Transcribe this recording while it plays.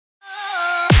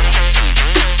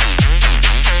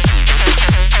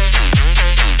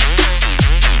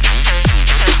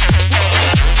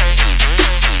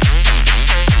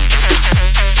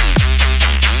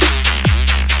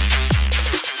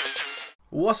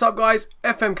What's up guys,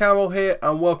 FM Campbell here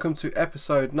and welcome to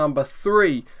episode number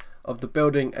 3 of the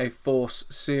Building a Force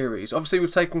series. Obviously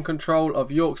we've taken control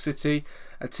of York City,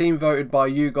 a team voted by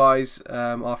you guys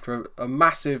after a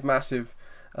massive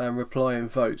reply in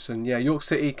votes, and yeah, York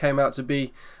City came out to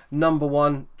be number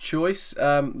 1 choice.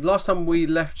 Last time we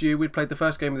left you, we played the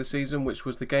first game of the season, which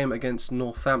was the game against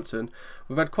Northampton.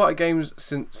 We've had quite a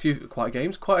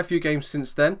few games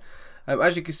since then.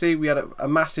 As you can see, we had a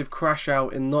massive crash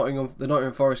out in the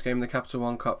Nottingham Forest game in the Capital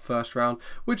One Cup first round,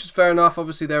 which is fair enough.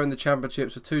 Obviously, they're in the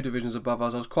Championship, so 2 divisions above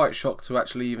us. I was quite shocked to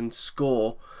actually even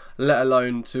score, let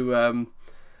alone to,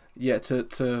 not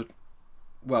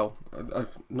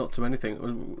to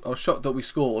anything. I was shocked that we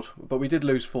scored, but we did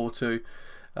lose 4-2.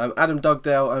 Adam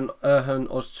Dugdale and Erhan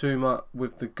Oztuma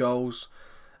with the goals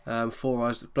for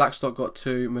us. Blackstock got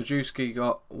 2, Majewski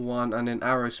got 1, and then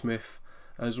Arrowsmith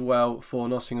as well for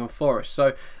Nottingham Forest. So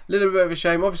a little bit of a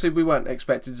shame. Obviously we weren't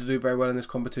expected to do very well in this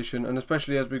competition, and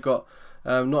especially as we got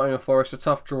Nottingham Forest, a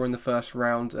tough draw in the first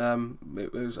round. I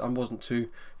wasn't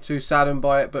too saddened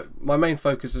by it, but my main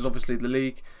focus is obviously the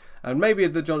league and maybe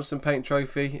the Johnston Paint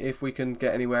Trophy if we can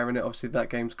get anywhere in it. Obviously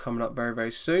that game's coming up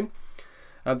very soon.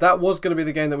 That was going to be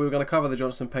the game that we were going to cover, the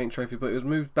Johnston Paint Trophy, but it was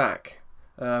moved back,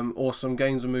 or some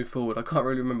games were moved forward. I can't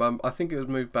really remember. I think it was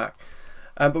moved back.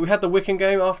 But we had the Wycombe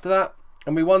game after that,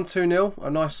 and we won 2-0,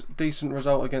 a nice decent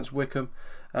result against Wycombe.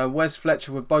 Wes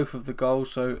Fletcher with both of the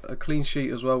goals, so a clean sheet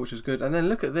as well, which is good. And then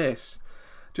look at this,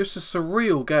 just a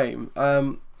surreal game.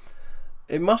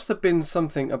 It must have been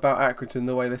something about Accrington,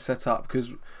 the way they set up,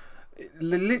 because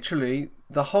literally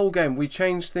the whole game we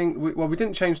changed things. We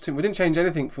didn't change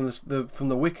anything from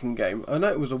the Wycombe game. I know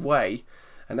it was away,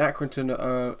 and Accrington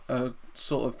are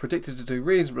sort of predicted to do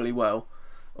reasonably well,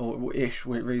 or ish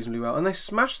reasonably well, and they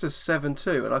smashed us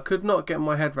 7-2, and I could not get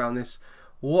my head around this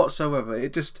whatsoever.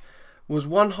 It just was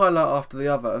one highlight after the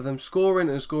other of them scoring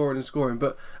and scoring and scoring.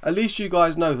 But at least you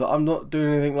guys know that I'm not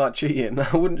doing anything like cheating.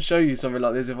 I wouldn't show you something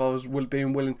like this if I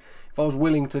was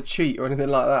willing to cheat or anything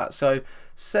like that. So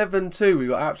 7-2, we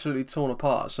got absolutely torn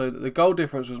apart. So the goal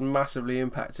difference was massively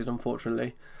impacted,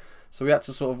 unfortunately. So we had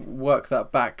to sort of work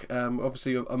that back.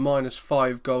 Obviously a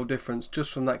 -5 goal difference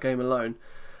just from that game alone.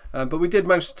 But we did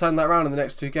manage to turn that around in the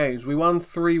next 2 games. We won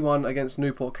 3-1 against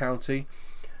Newport County.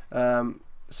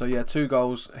 So yeah, 2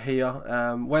 goals here.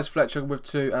 Wes Fletcher with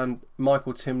 2 and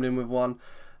Michael Timlin with 1.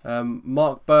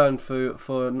 Mark Byrne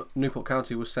for Newport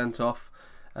County was sent off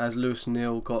as Lewis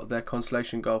Neal got their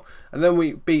consolation goal. And then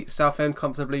we beat Southend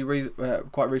comfortably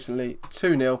quite recently,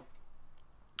 2-0.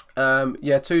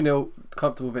 2-0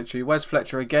 comfortable victory. Wes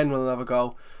Fletcher again with another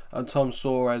goal, and Tom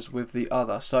Soares with the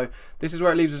other. So this is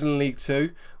where it leaves us in League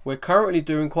 2. We're currently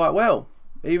doing quite well,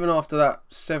 even after that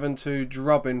 7-2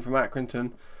 drubbing from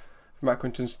Accrington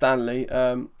Stanley.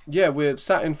 We're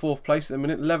sat in 4th place at the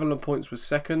minute, level of points with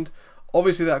 2nd.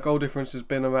 Obviously that goal difference has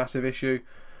been a massive issue.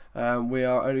 We've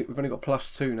only got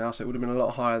 +2 now, so it would have been a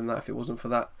lot higher than that if it wasn't for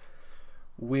that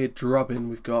weird drubbing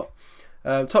we've got.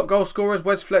 Top goal scorers,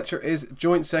 Wes Fletcher is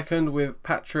joint 2nd with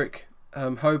Patrick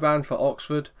Hoban for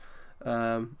Oxford.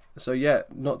 So yeah,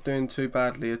 not doing too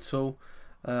badly at all.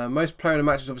 Most player in the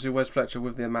match is obviously Wes Fletcher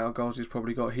with the amount of goals he's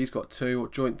probably got. He's got 2,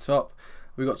 joint top.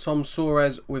 We've got Tom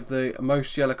Soares with the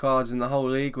most yellow cards in the whole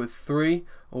league with 3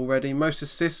 already. Most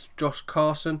assists, Josh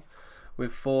Carson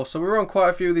with 4. So we're on quite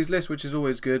a few of these lists, which is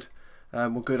always good. Well,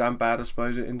 good and bad, I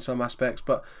suppose, in some aspects.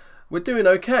 But we're doing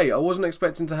okay. I wasn't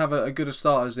expecting to have a good a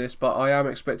start as this, but I am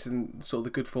expecting sort of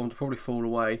the good form to probably fall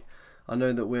away. I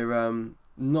know that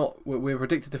we're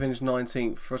predicted to finish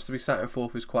 19th. For us to be sat in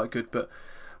 4th is quite good, but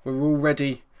we're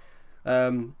already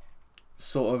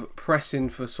sort of pressing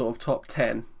for sort of top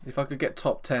 10. If I could get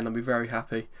top 10, I'd be very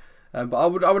happy. But I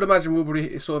would imagine we'll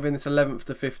be sort of in this 11th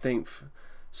to 15th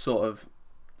sort of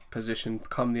position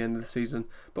come the end of the season.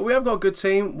 But we have got a good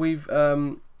team. We've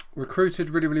recruited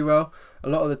really well. A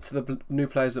lot of the new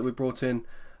players that we brought in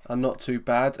are not too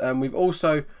bad, and we've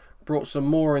also brought some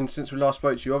more in since we last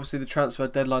spoke to you. Obviously the transfer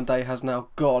deadline day has now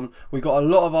gone. We got a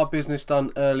lot of our business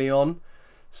done early on.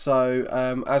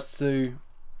 So as to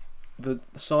the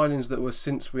signings that were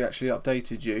since we actually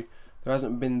updated you, there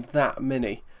hasn't been that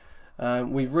many.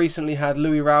 We've recently had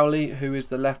Louis Rowley, who is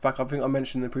the left back. I think I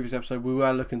mentioned in the previous episode we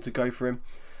were looking to go for him.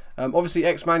 Obviously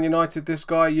ex-Man United, this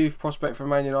guy, youth prospect from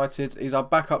Man United, is our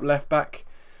backup left back.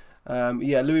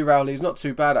 Louis Rowley is not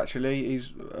too bad actually.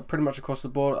 He's pretty much across the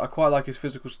board. I quite like his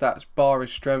physical stats, bar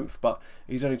his strength, but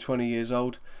he's only 20 years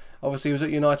old. Obviously he was at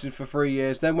United for 3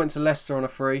 years, then went to Leicester on a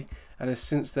free, and has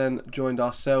since then joined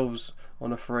ourselves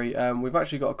on a free. We've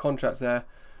actually got a contract there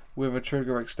with a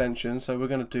trigger extension, so we're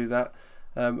going to do that.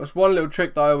 That's one little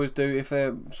trick that I always do if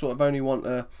they sort of only want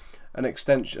a an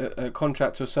extension, a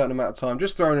contract to a certain amount of time.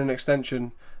 Just throw in an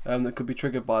extension that could be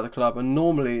triggered by the club, and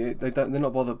normally they're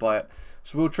not bothered by it.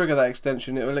 So we'll trigger that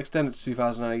extension. It will extend it to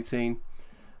 2018,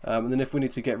 and then if we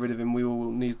need to get rid of him, we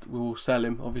will sell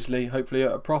him. Obviously, hopefully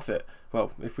at a profit.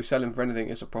 Well, if we sell him for anything,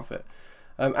 it's a profit.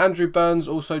 Andrew Burns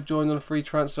also joined on a free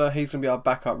transfer. He's going to be our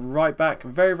backup right back.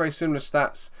 Very, very similar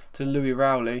stats to Louis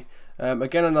Rowley.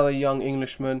 Again, another young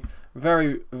Englishman.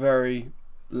 Very, very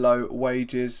low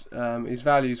wages. His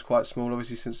value is quite small,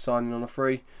 obviously, since signing on a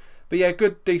free. But yeah,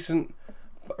 good, decent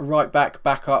right back,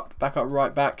 backup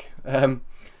right back.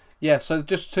 Yeah, so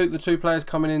just the two players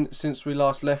coming in since we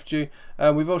last left you.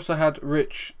 We've also had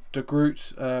Rich de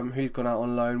Groot, who's gone out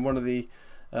on loan. One of the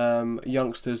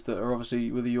youngsters that are obviously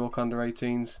with the York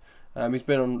under-18s.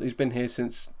 He's been here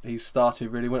since he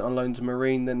started. Really went on loan to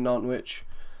Marine, then Nantwich.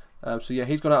 So yeah,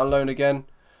 he's gone out on loan again.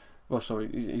 Well, sorry,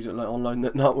 he's on loan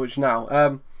at Nantwich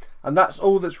now. And that's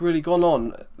all that's really gone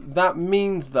on. That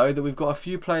means though that we've got a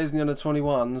few players in the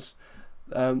under-21s,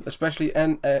 especially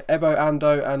Ebo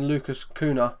Ando and Lucas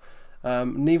Kuna.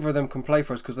 Neither of them can play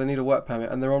for us because they need a work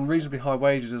permit, and they're on reasonably high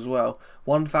wages as well.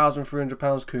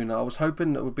 £1,300 Kuna. I was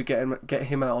hoping that we'd be get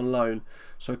him out on loan.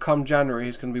 So come January,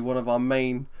 it's going to be one of our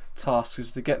main tasks,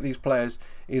 is to get these players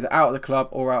either out of the club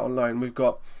or out on loan. We've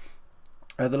got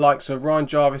the likes of Ryan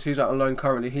Jarvis. He's out on loan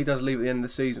currently. He does leave at the end of the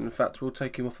season. In fact, we'll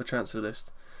take him off the transfer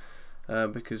list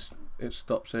because it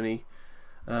stops any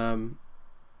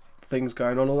things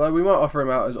going on. Although we might offer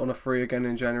him out as on a free again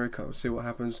in January. See what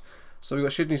happens. So we've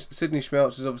got Sydney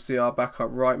Schmelz is obviously our backup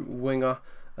right winger.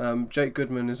 Jake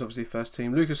Goodman is obviously first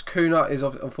team. Lucas Kuna is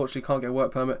unfortunately can't get a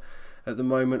work permit at the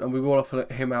moment, and we will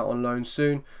offer him out on loan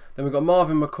soon. Then we've got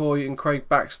Marvin McCoy and Craig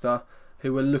Baxter,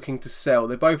 who we're looking to sell.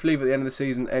 They both leave at the end of the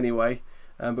season anyway,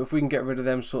 but if we can get rid of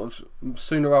them sort of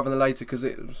sooner rather than later, because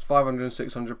it was £500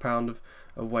 and £600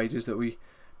 of wages that we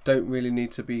don't really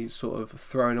need to be sort of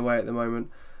throwing away at the moment.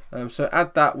 So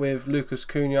add that with Lucas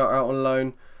Cunha out on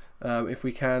loan. If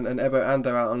we can, and Ebo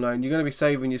Ando out on loan, you're going to be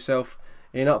saving yourself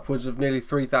in upwards of nearly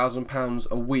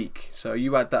 £3,000 a week. So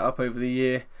you add that up over the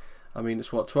year, I mean,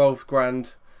 it's what, 12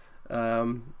 grand a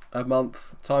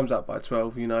month, times that by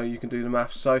 12, you know, you can do the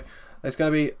maths. So there's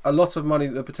going to be a lot of money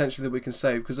potentially that we can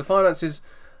save, because the finances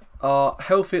are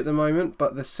healthy at the moment,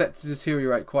 but they're set to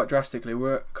deteriorate quite drastically.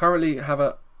 We're currently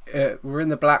we're in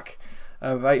the black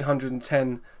of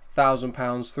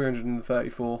 £810,000,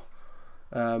 334.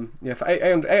 Yeah, for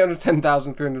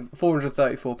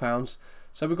 £810,434.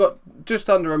 So we've got just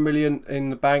under £1 million in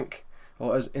the bank,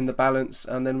 or as in the balance,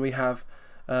 and then we have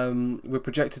we're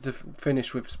projected to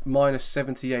finish with minus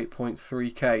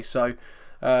 78.3k. So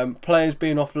players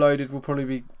being offloaded will probably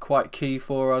be quite key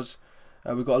for us.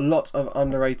 We've got a lot of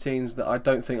under-18s that I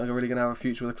don't think are really going to have a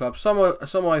future with the club. Some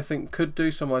I think could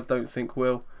do, some I don't think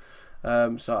will.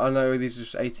 So I know these are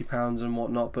just £80 and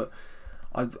whatnot, but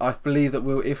I believe that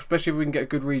especially if we can get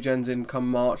good regens in come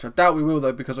March. I doubt we will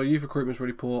though, because our youth recruitment is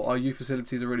really poor, our youth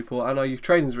facilities are really poor, and our youth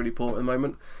training is really poor at the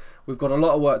moment. We've got a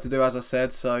lot of work to do, as I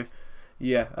said. So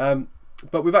yeah,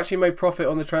 but we've actually made profit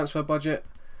on the transfer budget.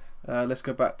 Let's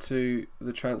go back to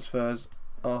the transfers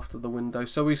after the window.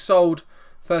 So we sold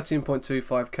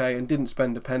 13.25k and didn't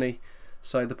spend a penny.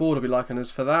 So the board will be liking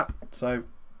us for that. So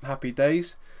happy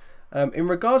days. In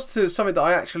regards to something that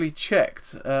I actually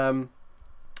checked.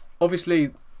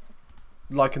 Obviously,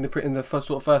 like in the first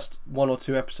one or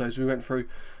two episodes, we went through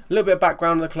a little bit of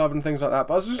background on the club and things like that.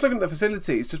 But I was just looking at the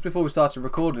facilities just before we started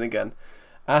recording again,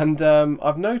 and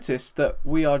I've noticed that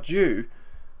we are due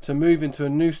to move into a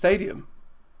new stadium.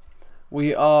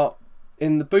 We are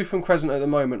in the Bootham Crescent at the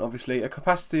moment. Obviously, a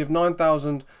capacity of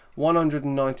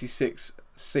 9,196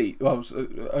 seats. Well,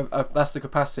 that's the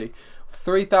capacity.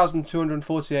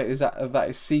 3,248 of that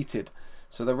is seated.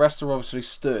 So the rest are obviously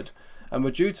stood. And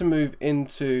we're due to move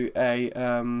into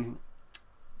the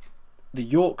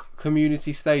York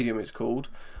Community Stadium, it's called,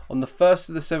 on the 1st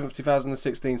of the 7th,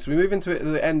 2016. So we move into it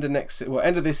at the end of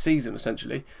end of this season,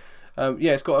 essentially.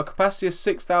 Yeah, it's got a capacity of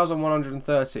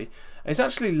 6,130. It's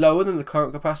actually lower than the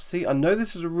current capacity. I know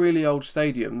this is a really old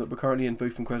stadium that we're currently in,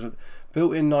 Bootham Crescent,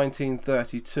 built in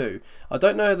 1932. I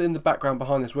don't know in the background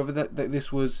behind this whether that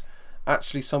this was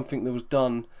actually something that was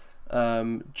done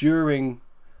during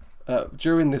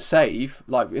the save,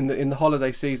 like in the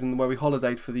holiday season where we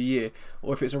holidayed for the year,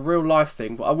 or if it's a real life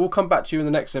thing. But I will come back to you in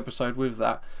the next episode with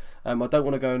that. I don't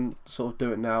want to go and sort of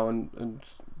do it now and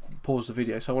pause the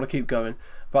video, so I want to keep going.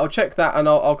 But I'll check that and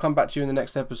I'll come back to you in the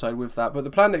next episode with that. But the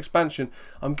planned expansion,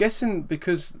 I'm guessing,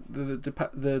 because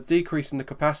the decrease in the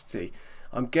capacity,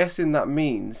 I'm guessing that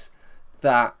means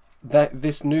that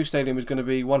this new stadium is going to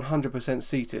be 100%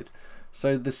 seated.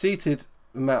 So the seated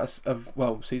amount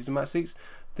of seats,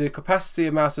 the capacity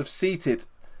amount of seated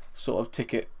sort of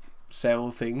ticket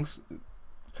sale things.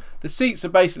 The seats are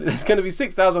basically, there's going to be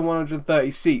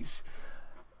 6,130 seats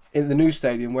in the new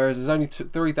stadium, whereas there's only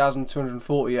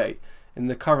 3,248 in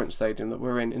the current stadium that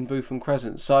we're in Bootham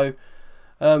Crescent. So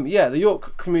yeah, the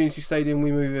York Community Stadium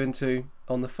we move into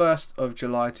on the 1st of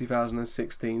July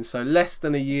 2016, so less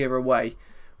than a year away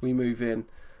we move in.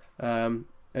 And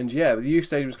yeah, the youth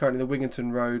stadium is currently the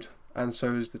Wigginton Road, and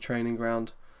so is the training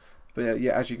ground. But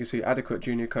yeah, as you can see, adequate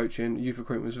junior coaching, youth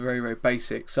recruitment was very, very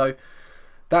basic. So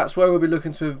that's where we'll be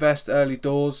looking to invest early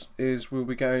doors, is we'll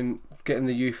be getting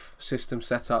the youth system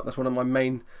set up. That's one of my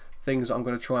main things that I'm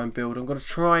going to try and build. I'm going to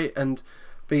try and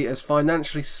be as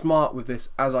financially smart with this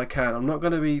as I can. I'm not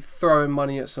going to be throwing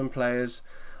money at some players.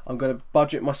 I'm going to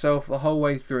budget myself the whole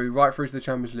way through, right through to the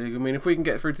Champions League. I mean, if we can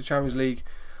get through to the Champions League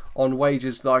on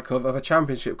wages like of a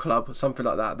championship club or something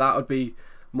like that, that would be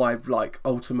my like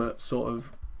ultimate sort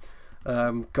of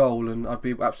goal, and I'd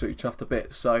be absolutely chuffed to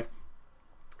bits. So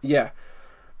yeah.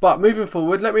 But moving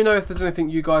forward, let me know if there's anything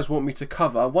you guys want me to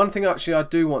cover. One thing actually I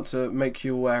do want to make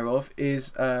you aware of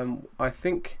is, I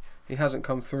think he hasn't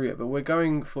come through yet, but we're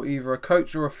going for either a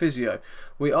coach or a physio.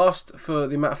 We asked for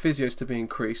the amount of physios to be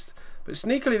increased, but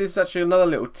sneakily this is actually another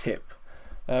little tip.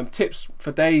 Tips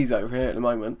for days over here at the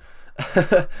moment.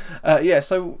 Yeah,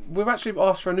 so we've actually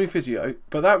asked for a new physio,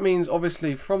 but that means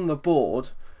obviously from the board,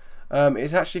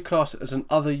 it's actually classed as an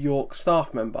other York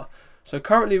staff member. So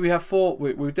currently we have 4,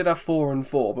 we did have 4 and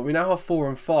 4, but we now have 4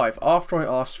 and 5 after I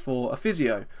asked for a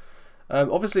physio.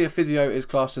 Obviously a physio is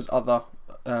classed as other,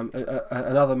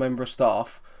 another member of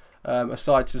staff,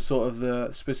 aside to sort of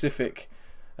the specific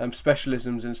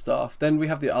specialisms in staff. Then we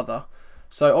have the other.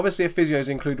 So obviously a physio is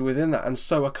included within that, and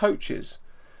so are coaches.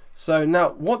 So now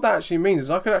what that actually means is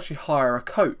I could actually hire a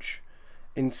coach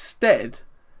instead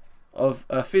of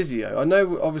a physio. I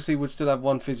know obviously we'd still have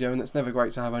one physio, and it's never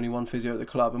great to have only one physio at the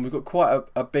club, and we've got quite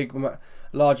a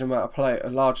large amount of play, a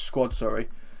large squad, sorry.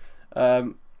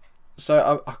 So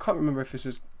I can't remember if this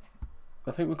is,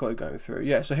 I think we've got it going through.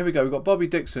 Yeah, so here we go. We've got Bobby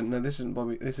Dixon. No, this isn't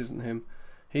Bobby, this isn't him.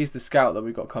 He's the scout that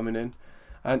we've got coming in.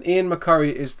 And Ian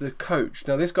McCurry is the coach.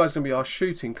 Now this guy's going to be our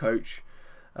shooting coach.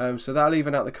 So that'll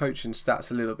even out the coaching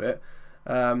stats a little bit.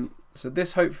 So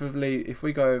this hopefully, if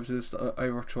we go over to this,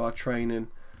 over to our training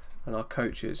and our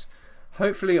coaches,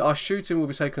 hopefully our shooting will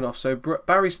be taken off. So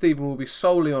Barry Stephen will be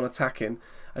solely on attacking,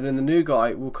 and then the new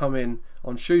guy will come in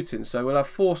on shooting. So we'll have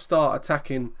 4-star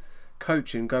attacking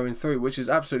coaching going through, which is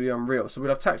absolutely unreal. So we'll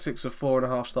have tactics of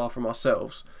 4.5 star from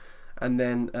ourselves, and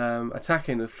then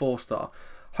attacking of 4-star.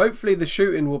 Hopefully the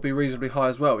shooting will be reasonably high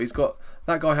as well.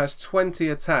 That guy has 20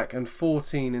 attack and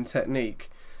 14 in technique,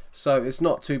 so it's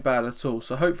not too bad at all.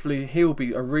 So hopefully he'll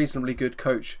be a reasonably good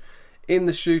coach in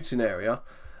the shooting area.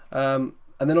 And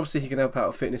then obviously he can help out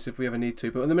with fitness if we ever need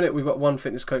to. But in the minute we've got one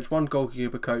fitness coach, one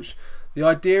goalkeeper coach. The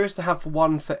idea is to have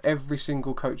one for every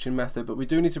single coaching method, but we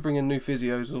do need to bring in new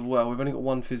physios as well. We've only got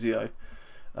one physio.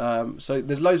 So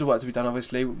there's loads of work to be done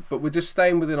obviously, but we're just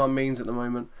staying within our means at the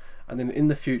moment, and then in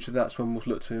the future that's when we'll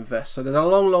look to invest. So there's a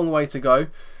long way to go.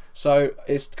 So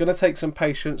it's going to take some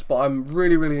patience, but I'm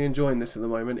really enjoying this at the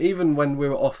moment. Even when we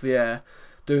were off the air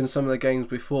doing some of the games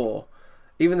before,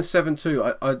 even the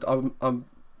 7-2,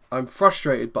 I'm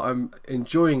frustrated, but I'm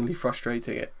enjoyingly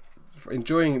frustrating it.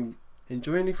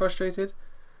 Enjoyingly frustrated?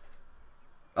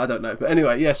 I don't know. But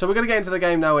anyway, yeah, so we're going to get into the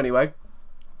game now anyway.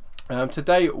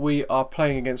 Today we are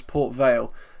playing against Port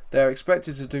Vale. They're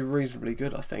expected to do reasonably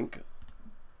good, I think.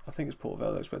 I think it's Port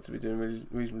Vale they're expected to be doing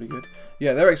reasonably good.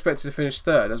 Yeah, they're expected to finish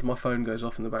 3rd, as my phone goes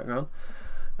off in the background.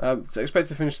 So expected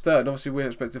to finish 3rd, and obviously we're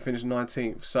expected to finish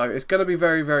 19th. So it's going to be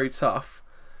very tough.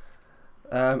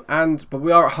 But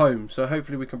we are at home, so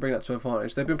hopefully we can bring that to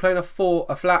advantage. They've been playing a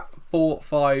flat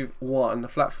 4-5-1, a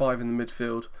flat 5 in the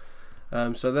midfield.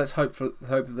 So let's hope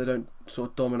that they don't sort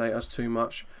of dominate us too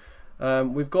much.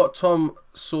 We've got Tom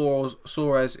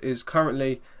Soares is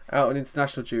currently out on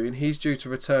international duty, and he's due to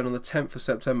return on the 10th of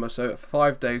September. So at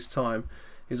 5 days' time,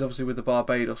 he's obviously with the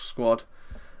Barbados squad.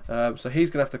 So he's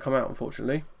going to have to come out,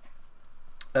 unfortunately.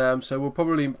 So we'll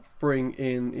probably bring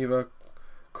in either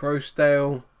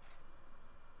Crowsdale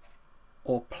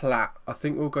or Platt. I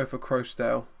think we'll go for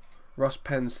Crowsdale. Russ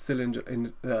Penn's still injured,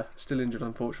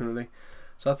 unfortunately.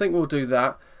 So I think we'll do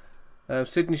that.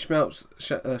 Sydney Schmeltz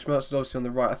is obviously on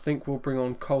the right. I think we'll bring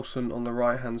on Coulson on the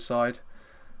right hand side.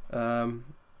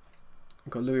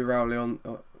 We've got Louis Rowley on,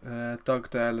 Doug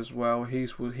Dale as well. He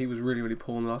was really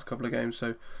poor in the last couple of games,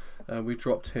 so we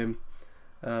dropped him.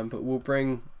 But we'll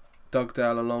bring Doug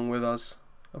Dale along with us.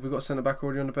 Have we got centre back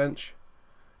already on the bench?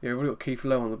 Yeah, we've already got Keith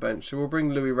Lowe on the bench, so we'll bring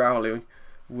Louis Rowley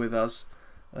with us.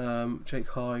 Jake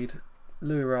Hyde,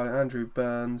 Louis Rowley, Andrew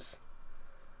Burns.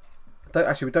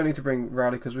 Actually, we don't need to bring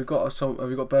Rowley because we've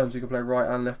got Burns who can play right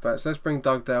and left back. So let's bring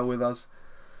Dugdale with us.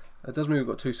 It does mean we've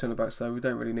got 2 centre backs though. We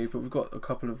don't really need, but we've got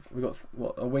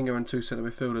a winger and 2 centre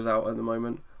midfielders out at the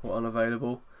moment or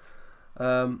unavailable.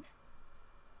 I'm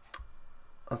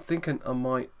thinking I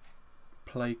might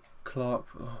play Clark.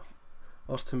 Oh,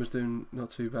 Ostoma's doing not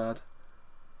too bad.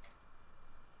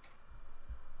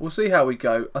 We'll see how we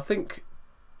go. I think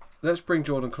let's bring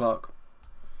Jordan Clark.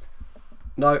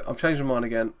 No, I'm changing mine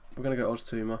again. We're going to go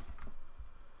Oztuma.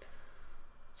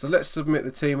 So let's submit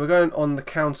the team. We're going on the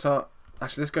counter.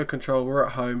 Actually, let's go control. We're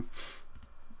at home.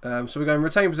 So we're going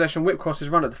retain possession, whip crosses,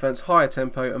 run at defence, higher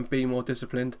tempo, and be more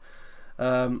disciplined.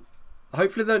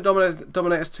 Hopefully they don't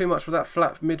dominate us too much with that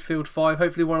flat midfield 5.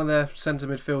 Hopefully one of their centre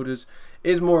midfielders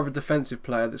is more of a defensive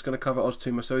player that's going to cover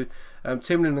Oztuma. So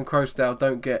Timlin and Crowsdale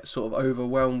don't get sort of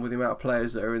overwhelmed with the amount of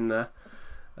players that are in there.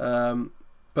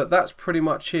 But that's pretty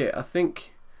much it. I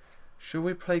think, should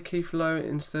we play Keith Lowe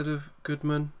instead of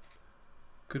Goodman?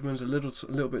 Goodman's a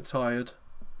little bit tired.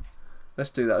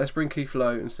 Let's do that. Let's bring Keith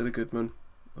Lowe instead of Goodman.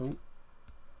 Oh,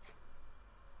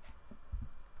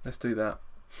 let's do that.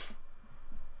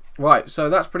 Right, so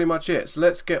that's pretty much it. So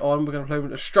let's get on. We're going to play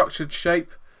with a structured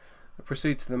shape.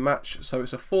 Proceed to the match. So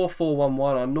it's a 4-4-1-1,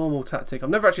 our normal tactic. I've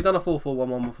never actually done a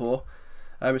 4-4-1-1 before.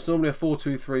 It's normally a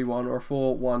 4-2-3-1 or a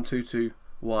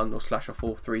 4-1-2-2-1 or slash a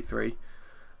 4-3-3.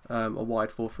 A wide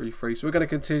 4-3-3. So we're going to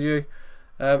continue.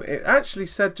 It actually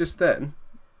said just then,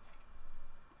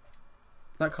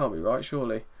 that can't be right,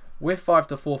 surely. We're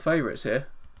 5-4 favourites here.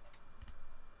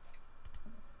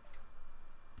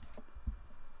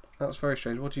 That's very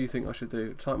strange. What do you think I should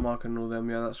do? Type marking and all them.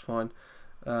 Yeah, that's fine.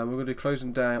 We're going to do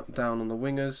closing down on the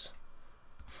wingers.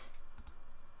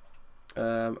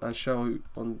 And show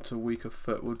onto weaker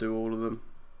foot. We'll do all of them.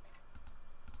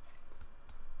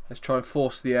 Let's try and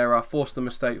force the error, force the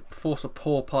mistake, force a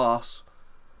poor pass.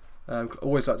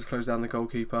 Always like to close down the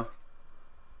goalkeeper.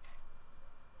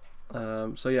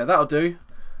 So yeah, that'll do.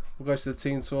 We'll go to the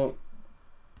team talk.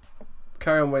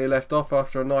 Carry on where you left off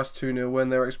after a nice 2-0 win.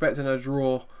 They were expecting a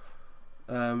draw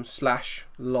slash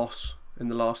loss in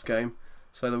the last game.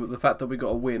 So the fact that we got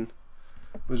a win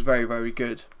was very, very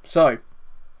good. So,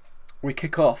 we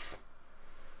kick off.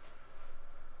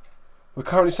 We're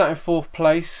currently sat in 4th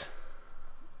place.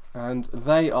 And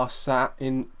they are sat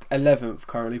in 11th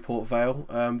currently, Port Vale.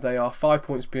 They are 5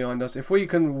 points behind us. If we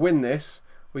can win this,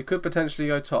 we could potentially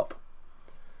go top.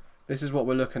 This is what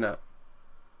we're looking at.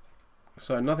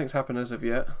 So nothing's happened as of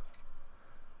yet.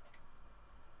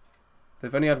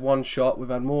 They've only had 1 shot.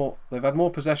 They've had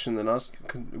more possession than us.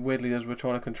 Weirdly, as we're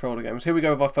trying to control the game. So here we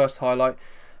go with our first highlight,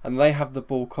 and they have the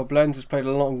ball. Koblenz has played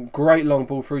a great long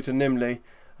ball through to Nimley,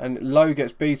 and Lowe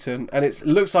gets beaten, and it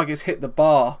looks like it's hit the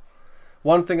bar.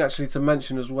 One thing actually to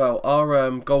mention as well, our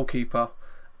goalkeeper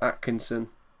Atkinson,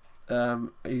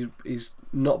 he's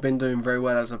not been doing very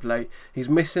well as of late. He's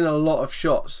missing a lot of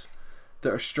shots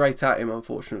that are straight at him,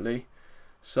 unfortunately.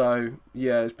 So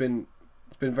yeah, it's been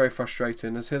very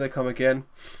frustrating. As here they come again.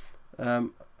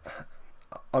 I'm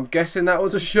guessing that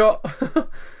was a shot.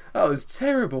 That was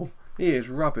terrible. He is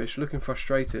rubbish, looking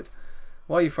frustrated.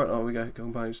 Why are you front? Oh, we go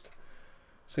composed.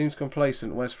 Seems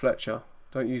complacent. Where's Fletcher?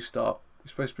 Don't you start. You're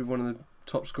supposed to be one of the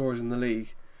top scorers in the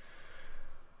league.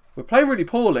 We're playing really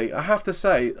poorly, I have to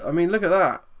say. I mean, look at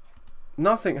that.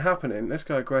 Nothing happening. Let's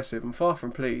go aggressive. I'm far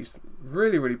from pleased.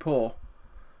 Really, really poor.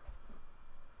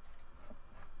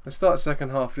 Let's start the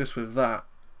second half just with that.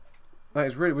 That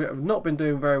is really... We have not been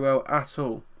doing very well at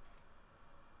all.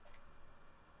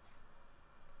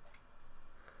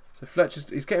 So Fletcher's...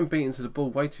 He's getting beaten to the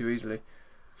ball way too easily.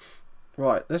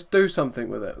 Right, let's do something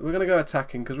with it. We're going to go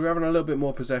attacking because we're having a little bit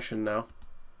more possession now.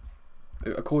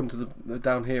 According to the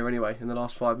down here anyway, in the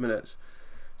last 5 minutes.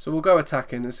 So we'll go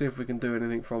attacking and see if we can do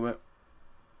anything from it.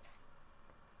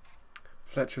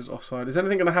 Fletcher's offside. Is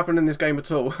anything going to happen in this game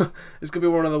at all? This could be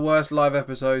one of the worst live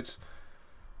episodes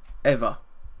ever.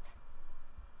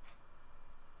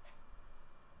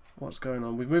 What's going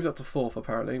on? We've moved up to 4th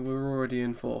apparently. We were already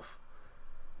in 4th.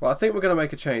 Right, I think we're going to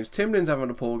make a change. Timlin's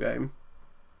having a poor game.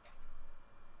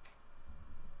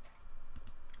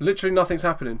 Literally nothing's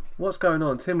happening. What's going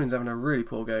on? Timlin's having a really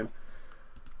poor game.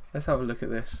 Let's have a look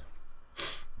at this.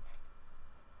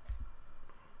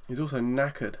 He's also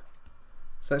knackered.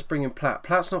 So let's bring in Platt.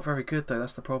 Platt's not very good though,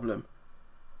 that's the problem.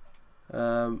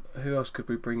 Who else could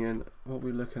we bring in? What are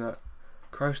we looking at?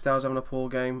 Crowsdale's having a poor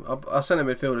game. Our centre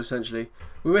midfielder essentially.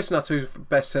 We're missing our 2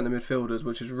 best centre midfielders,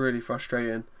 which is really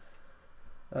frustrating.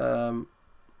 Let's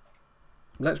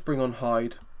bring on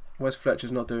Hyde. Where's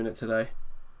Fletcher's not doing it today?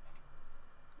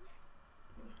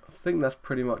 I think that's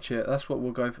pretty much it. That's what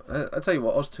we'll go for. I'll tell you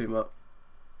what, Oztuma.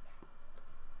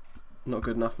 Not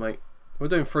good enough, mate. We're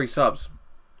doing 3 subs.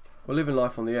 We're living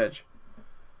life on the edge.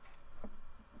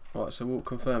 Right, so we'll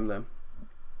confirm them.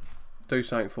 Do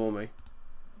something for me.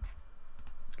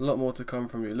 A lot more to come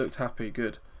from you. Looked happy,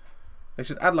 good. They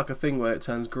should add like a thing where it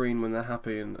turns green when they're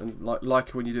happy and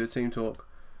like when you do a team talk.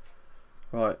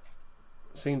 Right.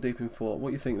 Seen deep in thought. What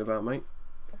are you thinking about, mate?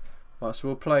 Right, so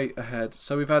we'll play ahead.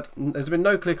 So there's been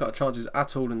no clear-cut chances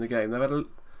at all in the game. They've had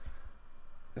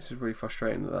this is really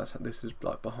frustrating that this is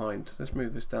like behind. Let's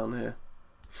move this down here.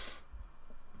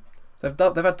 So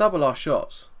they've had double our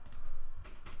shots.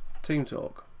 Team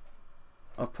talk.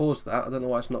 I've paused that. I don't know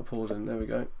why it's not pausing. There we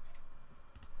go.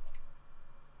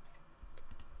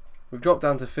 We've dropped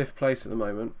down to 5th place at the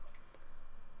moment.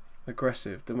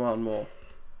 Aggressive. Demand more.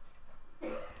 I'm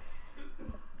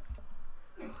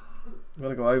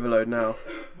going to go overload now.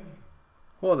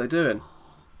 What are they doing?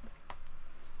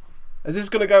 Is this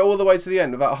going to go all the way to the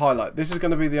end without a highlight? This is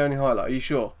going to be the only highlight. Are you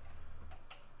sure?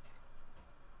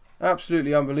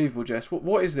 Absolutely unbelievable, Jess.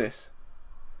 What is this?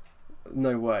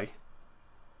 No way.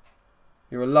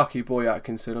 You're a lucky boy,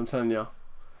 Atkinson, I'm telling you.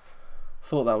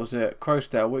 Thought that was it.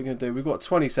 Crowsdale, what are you going to do? We've got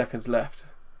 20 seconds left.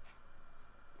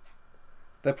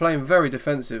 They're playing very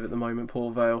defensive at the moment,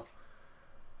 Paul Vale.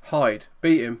 Hyde,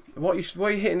 beat him. What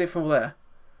are you hitting it from there?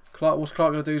 What's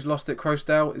Clark going to do? He's lost it.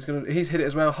 Crowsdale, he's hit it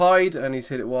as well. Hyde, and he's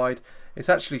hit it wide. It's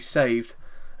actually saved.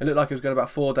 It looked like it was going about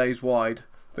 4 days wide,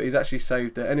 but he's actually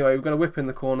saved it. Anyway, we're going to whip in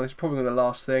the corner. It's probably the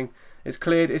last thing. It's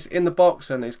cleared. It's in the box,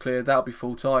 and it's cleared. That'll be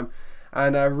full time.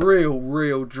 And a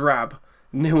real drab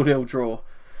 0-0 draw.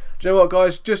 Do you know what,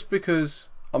 guys? Just because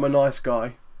I'm a nice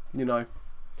guy, you know,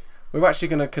 we're actually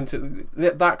going to continue.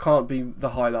 That can't be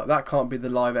the highlight. That can't be the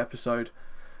live episode.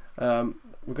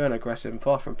 We're going aggressive and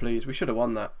far from pleased. We should have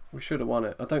won that. We should have won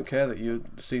it. I don't care that you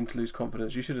seem to lose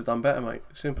confidence. You should have done better, mate.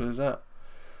 Simple as that.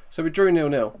 So we drew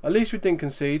 0-0. At least we didn't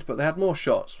concede, but they had more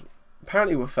shots.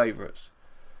 Apparently we're favourites.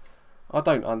 I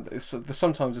don't.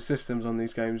 Sometimes the systems on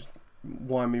these games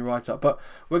wind me right up. But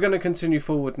we're going to continue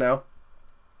forward now.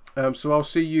 So I'll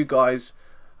see you guys.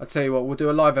 I'll tell you what, we'll do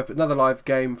another live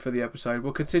game for the episode.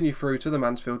 We'll continue through to the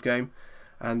Mansfield game,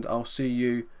 and I'll see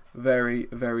you very,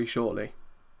 very shortly.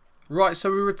 Right,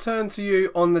 so we return to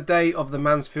you on the day of the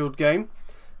Mansfield game.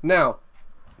 Now,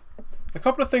 a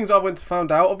couple of things I went to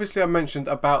find out. Obviously, I mentioned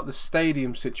about the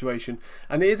stadium situation,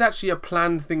 and it is actually a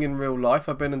planned thing in real life.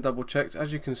 I've been and double checked.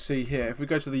 As you can see here, if we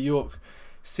go to the York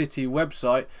City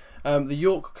website, the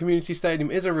York Community Stadium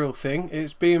is a real thing.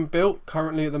 It's being built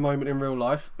currently at the moment in real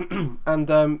life, and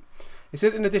it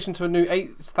says in addition to a new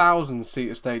 8,000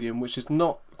 seater stadium, which is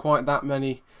not quite that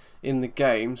many in the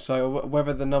game, so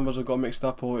whether the numbers have got mixed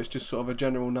up or it's just sort of a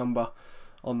general number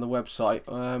on the website.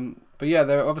 But yeah,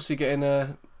 they're obviously getting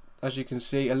as you can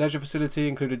see, a leisure facility,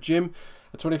 include a gym,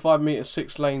 a 25-metre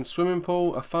 6-lane swimming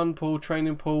pool, a fun pool,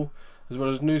 training pool, as well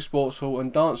as new sports hall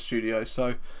and dance studio.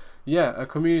 So yeah, a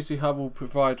community hub will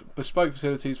provide bespoke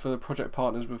facilities for the project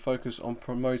partners with focus on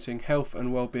promoting health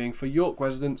and well-being for York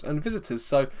residents and visitors.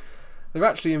 So they're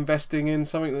actually investing in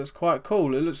something that's quite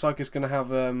cool. It looks like it's going to have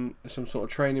some sort of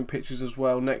training pictures as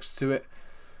well next to it.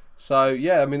 So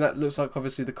yeah, I mean, that looks like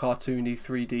obviously the cartoony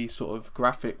 3D sort of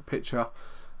graphic picture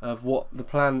of what the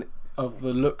plan of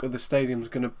the look of the stadium is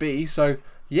going to be. So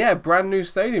yeah, brand new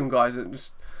stadium, guys.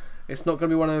 It's not going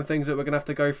to be one of the things that we're going to have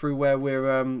to go through where we're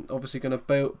obviously going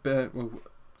to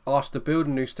asked to build a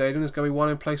new stadium. There's going to be one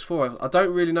in place for us. I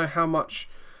don't really know how much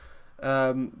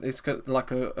it's got,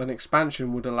 like an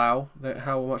expansion would allow,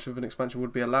 how much of an expansion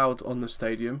would be allowed on the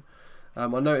stadium. I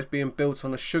know it's being built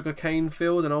on a sugarcane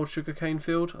field, an old sugarcane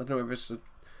field. I don't know if it's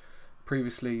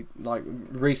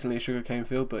recently a sugarcane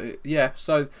field, but yeah,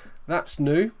 so that's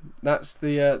new. That's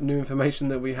the new information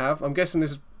that we have. I'm guessing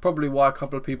this is probably why a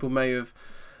couple of people may have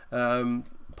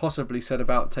possibly said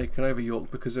about taking over York,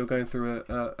 because they're going through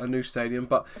a new stadium,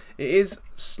 but it is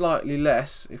slightly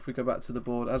less, if we go back to the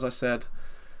board, as I said,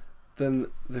 than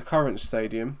the current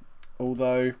stadium,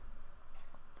 although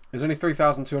there's only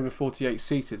 3,248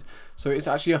 seated, so it's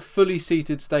actually a fully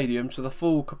seated stadium, so the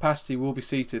full capacity will be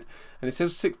seated, and it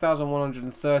says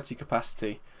 6,130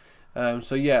 capacity.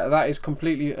 So yeah, that is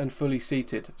completely and fully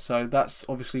seated, so that's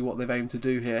obviously what they've aimed to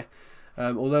do here.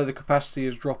 Although the capacity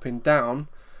is dropping down,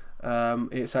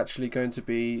 it's actually going to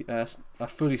be a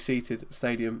fully seated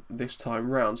stadium this time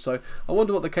round. So I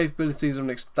wonder what the capabilities of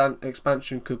an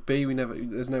expansion could be.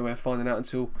 There's no way of finding out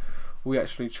until we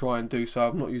actually try and do so.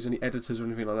 I've not used any editors or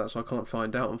anything like that, so I can't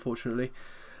find out, unfortunately.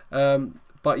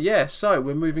 But yeah, so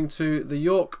we're moving to the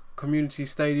York Community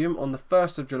Stadium on the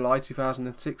 1st of July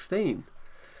 2016.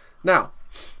 Now,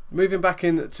 moving back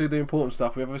into the important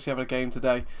stuff, we obviously have a game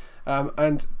today,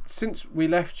 and since we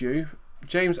left you,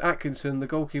 James Atkinson, the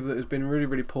goalkeeper that has been in really,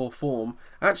 really poor form,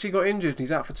 actually got injured and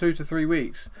he's out for 2 to 3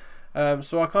 weeks.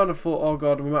 So I kind of thought, oh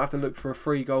god, we might have to look for a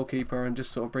free goalkeeper and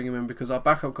just sort of bring him in, because our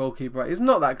backup goalkeeper is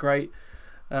not that great.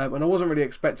 And I wasn't really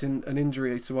expecting an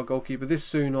injury to our goalkeeper this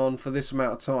soon on for this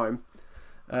amount of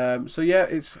time. So yeah,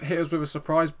 it's hit us with a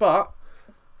surprise, but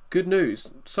good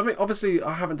news. Something, obviously,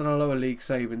 I haven't done a lower league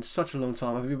save in such a long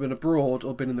time. I've either been abroad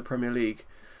or been in the Premier League.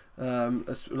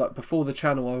 Like before the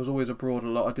channel, I was always abroad a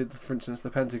lot. I did, for instance, the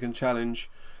Pentagon Challenge,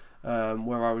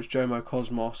 where I was Jomo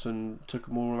Cosmos and took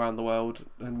them all around the world,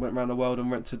 and went around the world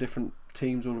and went to different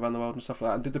teams all around the world and stuff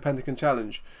like that, and did the Pentagon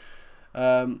Challenge.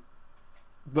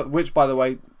 But which, by the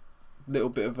way, little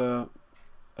bit of a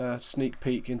sneak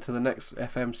peek into the next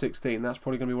FM16. That's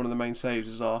probably going to be one of the main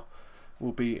saves.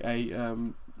 Will be a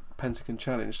Pentagon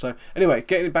Challenge. So anyway,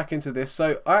 getting back into this.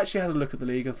 So I actually had a look at the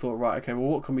league and thought, right, okay, well,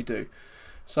 what can we do?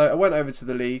 So I went over to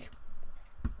the league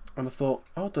and I thought,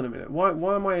 hold on a minute, why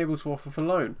am I able to offer for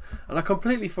loan? And I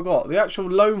completely forgot the actual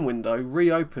loan window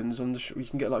reopens on the you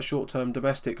can get like short-term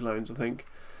domestic loans, I think,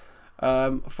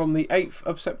 from the 8th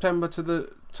of September to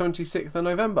the 26th of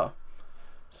November.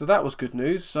 So that was good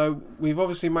news. So we've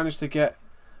obviously managed to get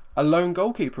a lone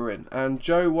goalkeeper in, and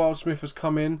Joe Wildsmith has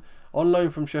come in on loan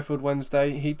from Sheffield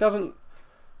Wednesday. He doesn't,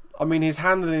 I mean, his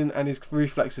handling and his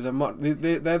reflexes are much,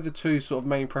 they're the two sort of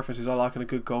main preferences I like in a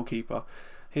good goalkeeper.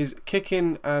 His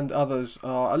kicking and others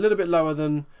are a little bit lower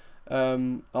than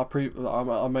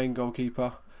our main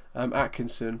goalkeeper,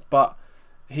 Atkinson, but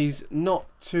he's not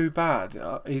too bad.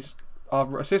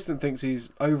 Our assistant thinks he's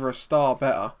over a star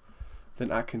better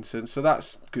than Atkinson, so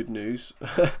that's good news.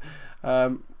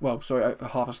 Well, sorry,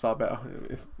 half a star better,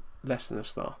 if less than a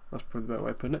star. That's probably the better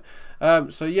way of putting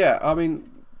it. So yeah, I mean,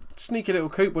 sneaky little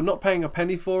coop. We're not paying a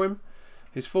penny for him.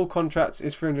 His full contract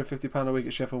is £350 a week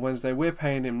at Sheffield Wednesday. We're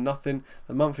paying him nothing.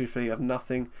 The monthly fee of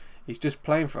nothing. He's just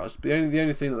playing for us. The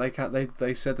only thing that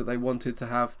they said that they wanted to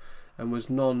have and was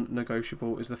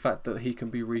non-negotiable is the fact that he can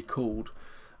be recalled.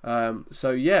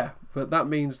 So yeah, but that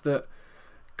means that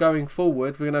going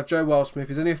forward, we're going to have Joe Wildsmith.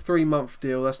 It's only a 3-month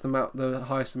deal. That's the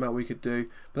highest amount we could do.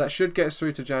 But that should get us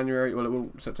through to January. Well, it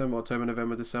will September, October,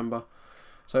 November, December.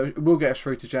 So it will get us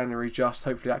through to January just.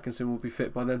 Hopefully Atkinson will be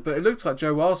fit by then. But it looks like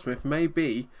Joe Wildsmith may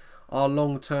be our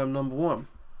long-term number one.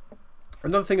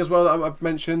 Another thing as well that I've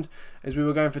mentioned is we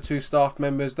were going for 2 staff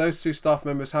members. Those 2 staff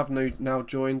members have now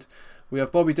joined. We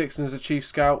have Bobby Dixon as a chief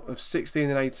scout of 16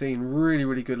 and 18. Really,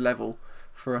 really good level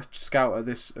for a scout at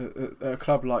this a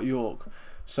club like York.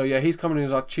 So yeah, he's coming in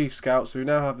as our chief scout. So we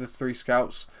now have the 3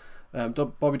 scouts,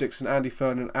 Bobby Dixon, Andy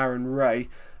Fern and Aaron Ray.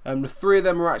 The 3 of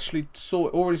them are actually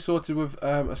already sorted with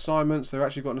assignments. They've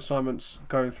actually got assignments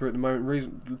going through at the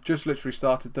moment. Just literally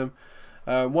started them.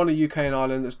 One in UK and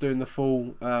Ireland that's doing the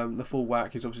full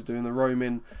whack. He's obviously doing the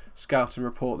roaming scouting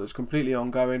report that's completely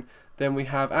ongoing. Then we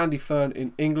have Andy Fern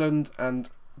in England and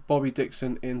Bobby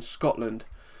Dixon in Scotland.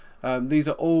 These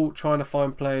are all trying to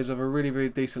find players of a really, really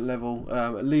decent level,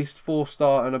 at least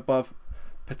 4-star and above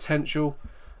potential.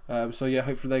 So yeah,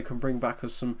 hopefully they can bring back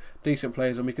us some decent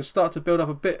players, and we can start to build up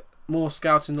a bit more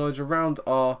scouting knowledge around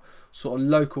our sort of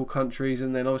local countries.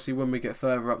 And then obviously when we get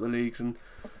further up the leagues and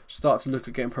start to look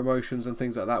at getting promotions and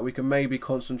things like that, we can maybe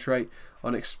concentrate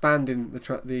on expanding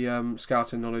the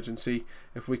scouting knowledge and see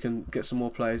if we can get some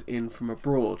more players in from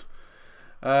abroad.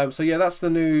 So yeah, that's the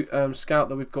new scout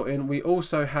that we've got in. We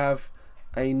also have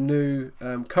a new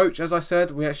coach. As I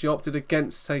said, we actually opted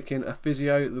against taking a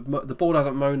physio. The board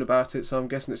hasn't moaned about it, so I'm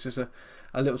guessing it's just a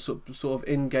little sort of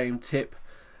in-game tip.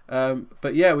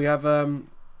 But yeah, we have a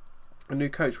new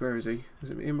coach. Where is he? Is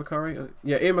it Ian McCurry?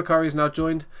 Yeah, Ian McCurry is now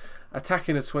joined.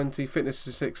 Attacking a 20, fitness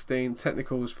is 16,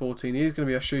 technical is 14. He's going to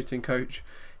be a shooting coach.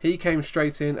 He came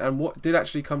straight in and did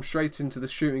actually come straight into the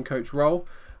shooting coach role,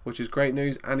 which is great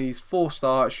news, and he's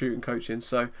 4-star at shooting coaching,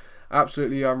 so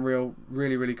absolutely unreal,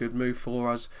 really, really good move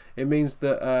for us. It means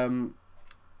that,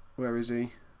 where is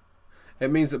he?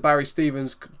 It means that Barry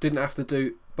Stevens didn't have to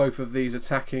do both of these,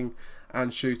 attacking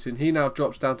and shooting. He now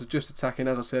drops down to just attacking,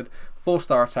 as I said,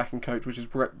 4-star attacking coach, which is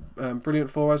brilliant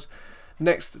for us.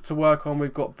 Next to work on,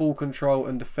 we've got ball control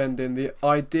and defending. The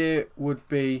idea would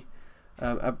be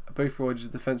Boothroyd is a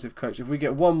defensive coach. If we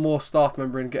get one more staff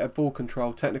member and get a ball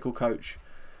control technical coach,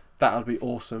 that would be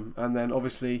awesome. And then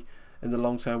obviously in the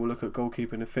long term we'll look at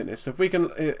goalkeeping and fitness. So if we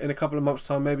can, in a couple of months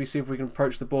time, maybe see if we can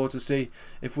approach the board to see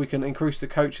if we can increase the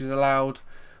coaches allowed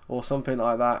or something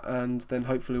like that, and then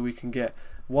hopefully we can get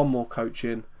one more coach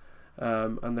in,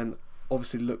 and then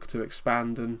obviously look to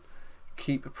expand and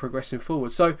keep progressing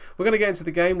forward. So we're going to get into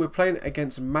the game. We're playing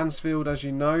against Mansfield, as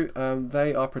you know.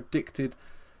 They are predicted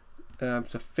to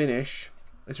finish.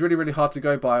 It's really, really hard to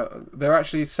go by. They're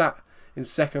actually sat in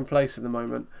second place at the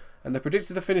moment. and they're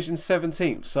predicted to finish in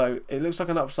 17th. So it looks like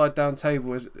an upside down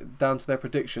table down to their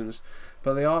predictions,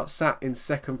 but they are sat in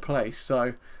 2nd place.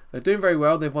 So they're doing very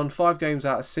well. They've won 5 games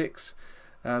out of 6.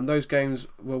 Those games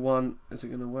were won. Is it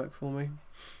going to work for me?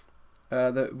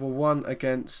 They were won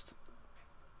against.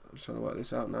 I'm just trying to work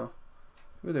this out now.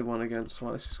 Who they won against?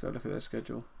 Right, let's just go look at their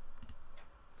schedule.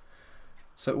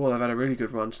 So, well, they've had a really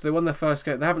good run. So they won their first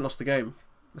game. They haven't lost a game.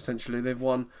 Essentially, they've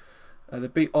won. They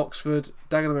beat Oxford,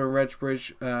 Dagenham and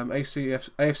Redbridge,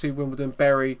 AFC Wimbledon,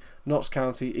 Bury, Notts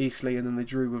County, Eastleigh, and then they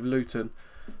drew with Luton.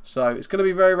 So it's going to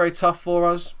be very, very tough for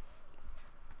us.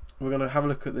 We're going to have a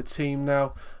look at the team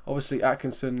now. Obviously,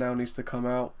 Atkinson now needs to come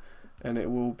out, and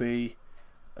it will be.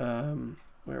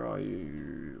 Where are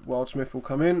you? Wildsmith will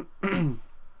come in.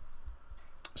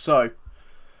 So, I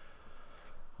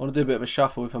want to do a bit of a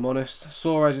shuffle if I'm honest.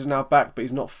 Suarez is now back, but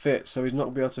he's not fit, so he's not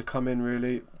going to be able to come in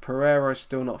really. Pereira is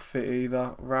still not fit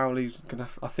either. Rowley's going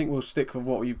to. I think we'll stick with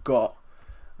what we've got.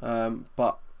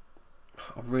 But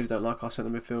I really don't like our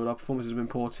centre midfield. Our performance has been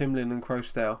poor. Timlin and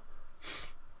Crowsdale.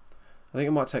 I think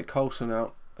I might take Coulson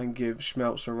out and give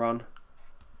Schmelz a run.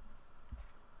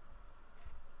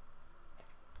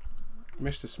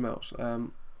 Mr. Schmelz,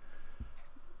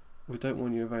 we don't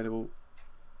want you available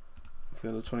for the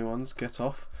under 21s. Get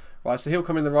off. Right, so he'll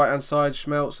come in the right hand side,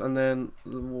 Schmelz, and then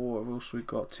what else we've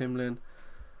got? Timlin,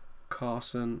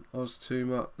 Carson,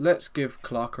 Oztuma. Let's give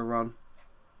Clark a run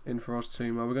in for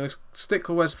Oztuma. We're going to stick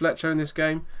with Wes Fletcher in this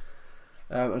game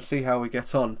and see how we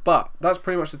get on. But that's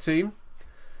pretty much the team.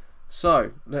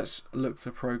 So let's look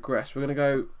to progress. We're going to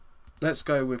go. Let's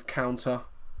go with counter.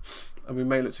 And we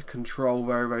may look to control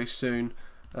very, very soon.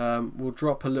 We'll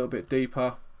drop a little bit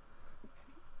deeper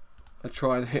and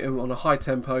try and hit him on a high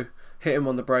tempo, hit him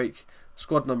on the break.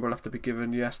 Squad number will have to be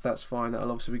given. Yes, that's fine. That'll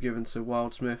obviously be given to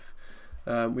Wildsmith.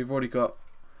 We've already got,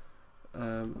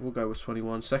 we'll go with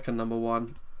 21. Second number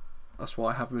 1. That's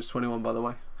why I have him as 21, by the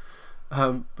way.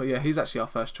 But yeah, he's actually our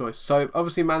first choice. So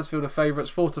obviously Mansfield are favourites,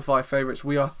 4 to 5 favourites.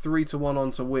 We are 3 to 1 on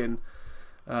to win.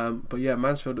 But yeah,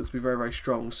 Mansfield looks to be very, very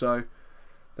strong. So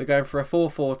they're going for a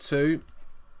 4-4-2.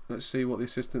 Let's see what the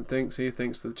assistant thinks. He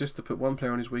thinks that just to put one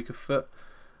player on his weaker foot.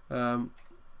 I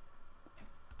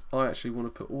actually want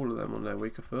to put all of them on their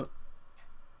weaker foot.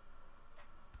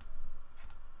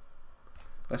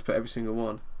 Let's put every single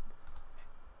one.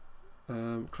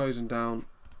 Closing down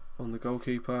on the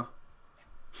goalkeeper.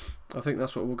 I think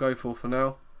that's what we'll go for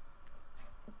now.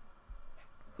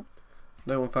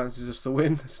 No one fancies us to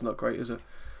win. It's not great, is it?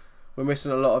 We're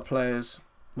missing a lot of players.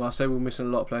 Well, I say we're missing a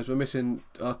lot of players. We're missing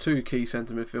our 2 key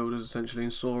centre midfielders, essentially,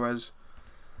 and Suarez,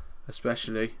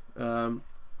 especially. We're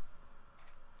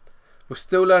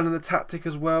still learning the tactic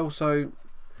as well, so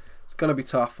it's going to be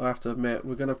tough, I have to admit.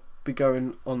 We're going to be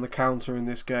going on the counter in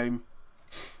this game.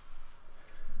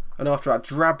 And after that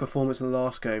drab performance in the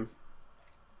last game,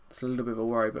 it's a little bit of a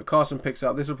worry. But Carson picks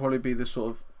up. This will probably be the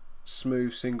sort of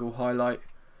smooth single highlight.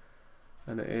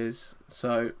 And it is.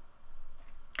 So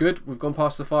good. We've gone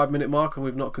past the 5-minute mark and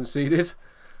we've not conceded.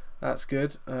 That's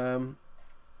good.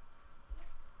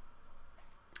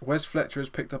 Wes Fletcher has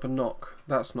picked up a knock.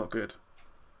 That's not good.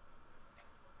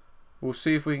 We'll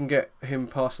see if we can get him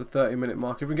past the 30-minute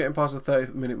mark. If we can get him past the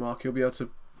 30-minute mark, he'll be able to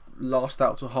last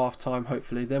out to half-time,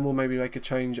 hopefully. Then we'll maybe make a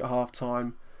change at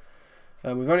half-time.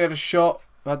 We've only had a shot.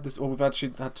 We've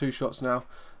actually had 2 shots now.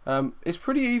 It's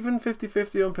pretty even,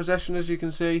 50-50 on possession, as you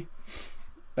can see.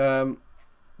 We're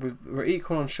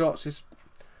equal on shots.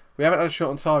 We haven't had a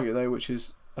shot on target though, which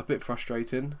is a bit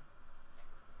frustrating.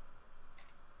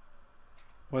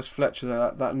 Where's Fletcher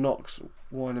there? That knocks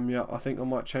winding me up. I think I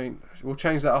might change. We'll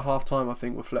change that at half time, I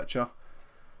think, with Fletcher.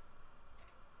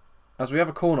 As we have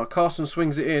a corner, Carson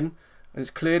swings it in and it's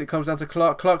cleared. It comes down to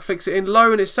Clark. Clark flicks it in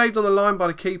low and it's saved on the line by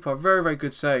the keeper. Very, very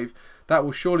good save. That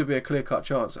will surely be a clear-cut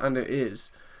chance, and it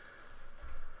is.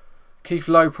 Keith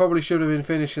Lowe probably should have been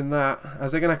finishing that.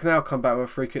 As they're going to now come back with a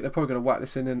free kick. They're probably going to whack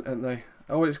this in, aren't they?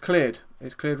 Oh, it's cleared.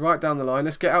 It's cleared right down the line.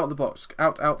 Let's get out of the box.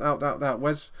 Out.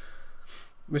 Where's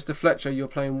Mr. Fletcher?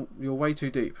 You're way too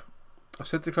deep. I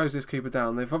said to close this keeper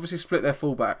down. They've obviously split their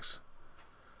fullbacks.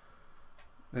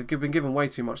 They've been given way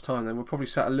too much time then. We're probably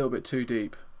sat a little bit too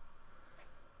deep.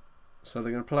 So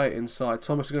they're going to play it inside.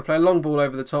 Thomas is going to play a long ball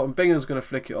over the top, and Bingham's going to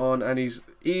flick it on, and he's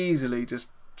easily just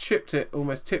chipped it,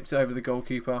 almost tipped it over the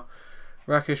goalkeeper.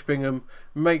 Rakesh Bingham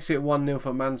makes it 1-0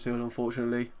 for Mansfield,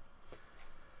 unfortunately.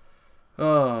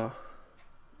 So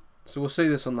we'll see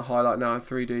this on the highlight now in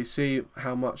 3D. See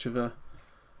how much of a...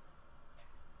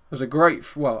 It was a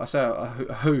great... Well, I say a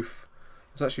hoof.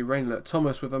 It's actually raining.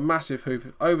 Thomas with a massive hoof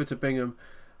over to Bingham.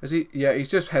 He's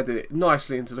just headed it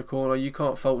nicely into the corner. You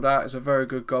can't fault that. It's a very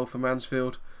good goal for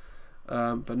Mansfield.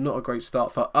 But not a great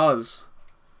start for us.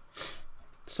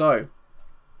 So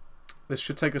this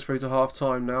should take us through to half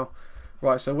time now.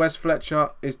 Right, so Wes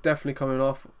Fletcher is definitely coming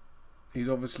off. He's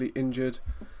obviously injured.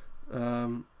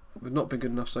 We've not been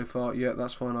good enough so far. Yeah,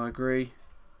 that's fine, I agree.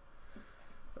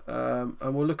 And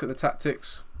we'll look at the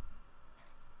tactics.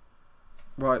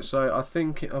 Right, so I'm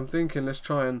thinking let's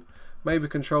try and maybe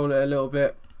control it a little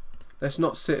bit. Let's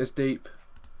not sit as deep.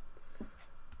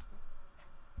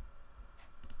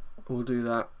 We'll do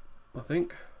that, I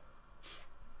think.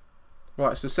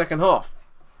 Right, so second half.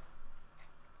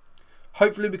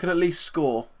 Hopefully we can at least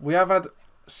score. We have had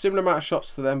similar amount of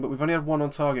shots to them, but we've only had one on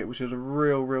target, which is a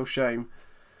real shame.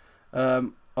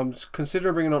 I'm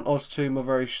considering bringing on Oztuma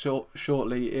very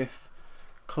shortly if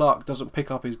Clark doesn't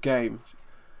pick up his game.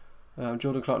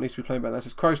 Jordan Clark needs to be playing better. That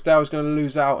says Crowsdale is going to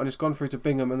lose out, and it's gone through to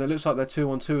Bingham, and it looks like they're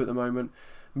 2-on-2 at the moment.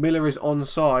 Miller is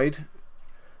onside.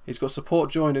 He's got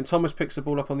support joined, and Thomas picks the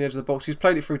ball up on the edge of the box. He's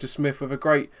played it through to Smith with a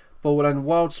great ball, and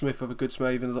Wild Smith with a good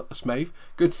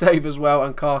good save as well,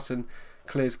 and Carson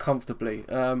clears comfortably.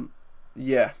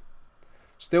 Yeah,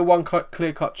 still one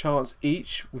clear-cut chance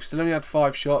each. We've still only had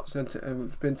 5 shots, and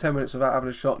it's been 10 minutes without having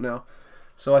a shot now.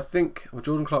 So I think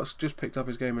Jordan Clark's just picked up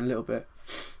his game a little bit.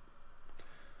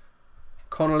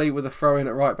 Connolly with a throw-in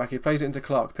at right back. He plays it into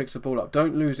Clark, picks the ball up.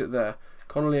 Don't lose it there.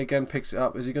 Connolly again picks it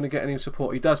up. Is he going to get any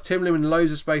support? He does. Tim Lim in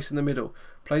loads of space in the middle.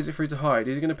 Plays it through to Hyde.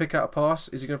 Is he going to pick out a pass?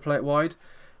 Is he going to play it wide?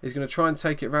 He's going to try and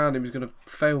take it round him. He's going to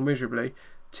fail miserably.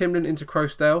 Timlin into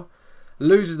Crowsdale.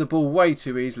 Loses the ball way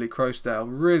too easily, Crowsdale.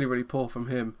 Really poor from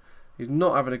him. He's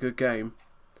not having a good game.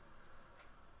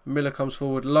 Miller comes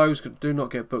forward. Lowe's, do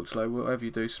not get booked, Lowe, whatever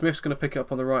you do. Smith's going to pick it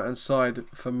up on the right-hand side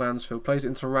for Mansfield. Plays it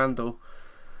into Randall.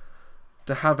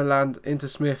 De Havilland into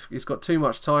Smith. He's got too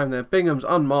much time there. Bingham's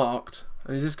unmarked.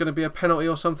 And is this going to be a penalty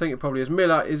or something? It probably is.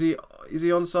 Miller, is he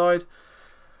onside?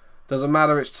 Doesn't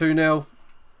matter, it's 2-0.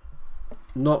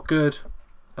 Not good.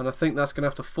 And I think that's going to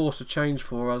have to force a change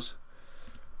for us.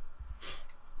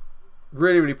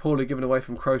 Really poorly given away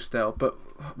from Crowsdale. But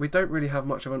we don't really have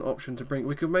much of an option to bring.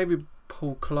 We could maybe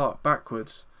pull Clark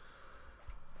backwards.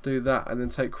 Do that and then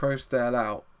take Crowsdale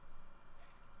out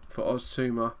for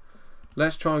Oztuma.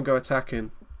 Let's try and go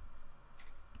attacking.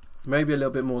 Maybe a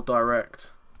little bit more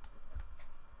direct.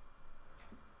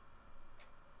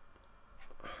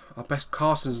 Our best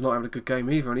Carson's not having a good game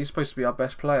either, and he's supposed to be our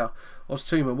best player.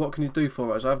 Oztuma, what can you do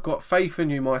for us? I've got faith in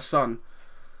you, my son.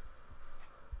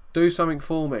 Do something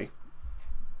for me.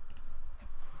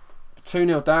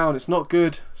 2-0 down. It's not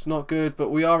good. It's not good, but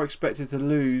we are expected to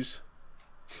lose.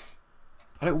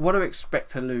 I don't want to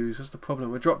expect to lose. That's the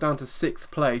problem. We're dropped down to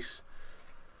 6th place.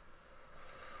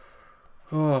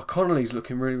 Oh, Connolly's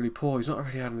looking really poor. He's not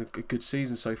really having a good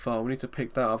season so far. We need to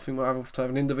pick that up. I think we'll have to have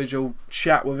an individual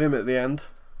chat with him at the end.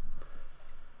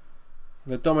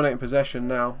 They're dominating possession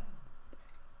now.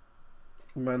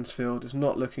 Mansfield is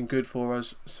not looking good for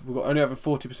us. So we've got only having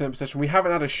 40% possession. We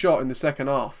haven't had a shot in the second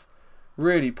half.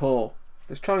 Really poor.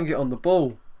 Let's try and get on the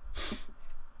ball.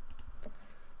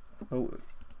 Oh.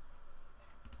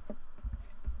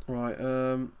 Right.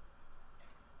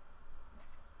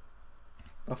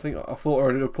 I thought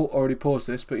I already paused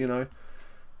this, but you know,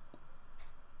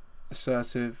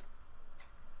 assertive.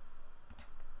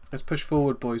 Let's push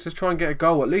forward, boys. Let's try and get a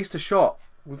goal, at least a shot.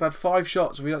 We've had 5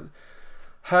 shots.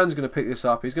 Hearn's going to pick this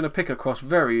up. He's going to pick a cross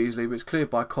very easily, but it's cleared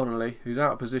by Connolly, who's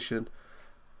out of position.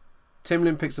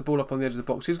 Timlin picks the ball up on the edge of the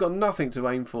box. He's got nothing to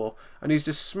aim for, and he's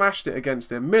just smashed it against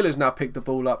him. Miller's now picked the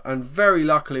ball up, and very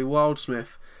luckily,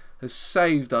 Wildsmith has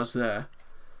saved us there.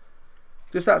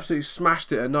 Just absolutely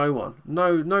smashed it at no one.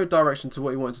 No direction to what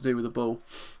he wanted to do with the ball.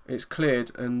 It's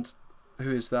cleared, and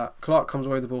who is that? Clark comes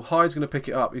away with the ball. Hyde's going to pick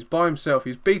it up. He's by himself.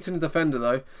 He's beaten the defender,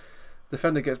 though.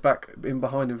 Defender gets back in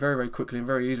behind him very quickly and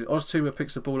very easily. Oztuma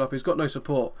picks the ball up. He's got no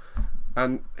support,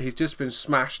 and he's just been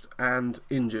smashed and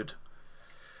injured.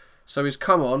 So he's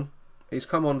come on. He's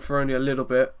come on for only a little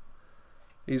bit.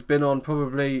 He's been on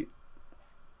probably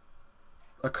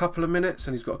a couple of minutes,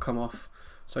 and he's got to come off.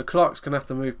 So Clark's going to have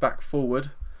to move back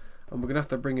forward, and we're going to have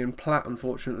to bring in Platt,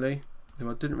 unfortunately, who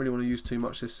I didn't really want to use too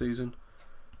much this season.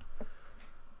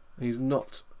 He's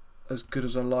not as good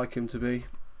as I like him to be.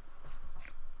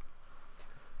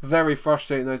 Very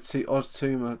frustrating though to see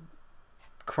Oztuma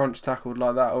crunch tackled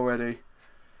like that already.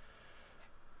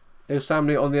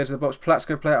 Ilsamli on the edge of the box. Platt's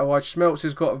going to play it out wide. Schmelz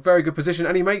has got a very good position,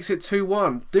 and he makes it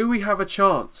 2-1. Do we have a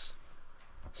chance?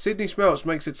 Sidney Schmelz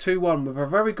makes it 2-1 with a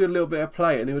very good little bit of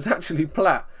play, and it was actually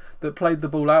Platt that played the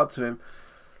ball out to him.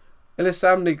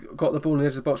 Ilsamli got the ball in the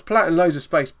edge of the box. Platt in loads of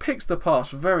space, picks the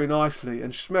pass very nicely,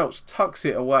 and Schmelz tucks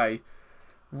it away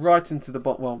right into the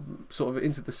bottom, well, sort of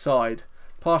into the side.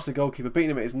 Past the goalkeeper, beating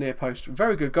him at his near post.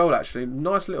 Very good goal, actually.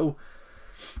 Nice little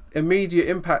immediate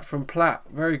impact from Platt.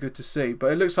 Very good to see.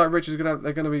 But it looks like Richards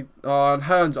they're going to be... Oh, and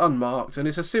Hearn's unmarked. And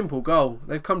it's a simple goal.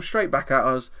 They've come straight back at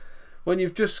us. When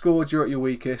you've just scored, you're at your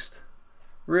weakest.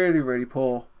 Really, really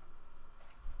poor.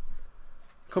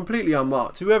 Completely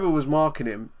unmarked. Whoever was marking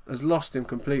him has lost him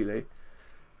completely.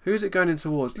 Who's it going in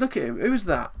towards? Look at him. Who's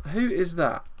that? Who is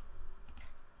that?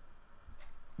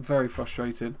 Very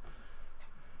frustrating.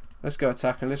 Let's go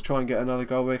attack and let's try and get another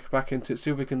goal back into it. See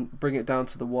if we can bring it down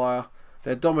to the wire.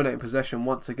 They're dominating possession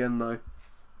once again though.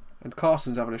 And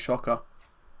Carson's having a shocker.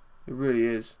 It really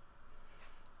is.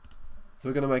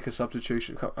 We're going to make a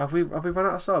substitution. Have we run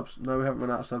out of subs? No, we haven't run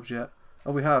out of subs yet.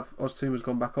 Oh, we have. Oztuma's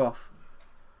gone back off.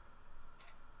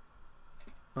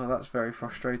 Oh, that's very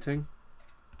frustrating.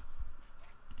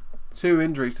 2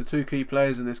 injuries to 2 key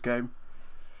players in this game.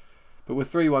 But we're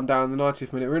 3-1 down in the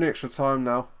 90th minute. We're in extra time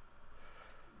now.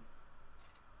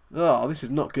 Oh, this is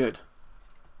not good.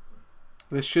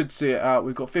 This should see it out.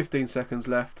 We've got 15 seconds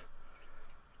left.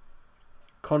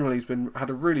 Connolly's had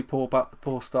a really poor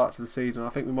start to the season. I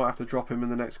think we might have to drop him in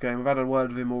the next game. I've had a word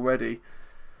with him already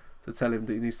to tell him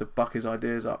that he needs to buck his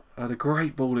ideas up. I had a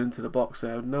great ball into the box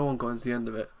there. No one got into the end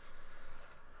of it.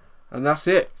 And that's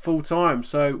it. Full time.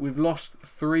 So we've lost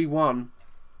 3-1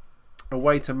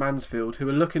 away to Mansfield, who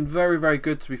are looking very, very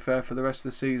good, to be fair, for the rest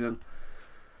of the season.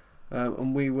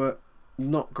 And we were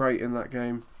not great in that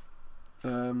game.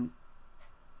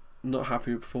 Not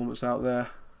happy with performance out there.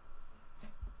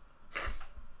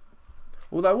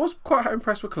 Although I was quite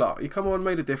impressed with Clark. He come on,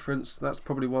 made a difference. That's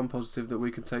probably one positive that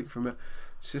we can take from it.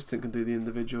 Assistant can do the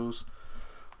individuals.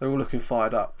 They're all looking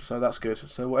fired up, so that's good.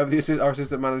 So whatever our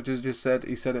assistant manager just said,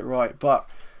 he said it right. But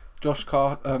Josh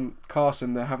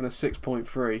Carson, they're having a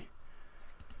 6.3.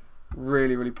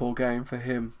 Really, really poor game for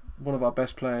him. One of our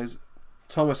best players.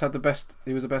 Thomas had the best.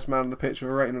 He was the best man on the pitch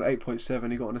with a rating of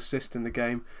 8.7. He got an assist in the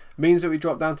game. Means that we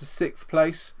dropped down to 6th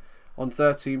place on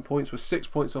 13 points. We're 6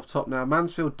 points off top now.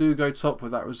 Mansfield do go top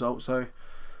with that result. So,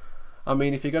 I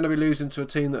mean, if you're going to be losing to a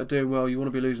team that are doing well, you want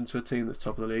to be losing to a team that's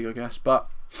top of the league, I guess. But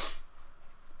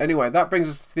anyway, that brings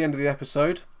us to the end of the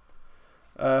episode.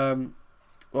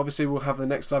 Obviously, we'll have the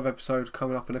next live episode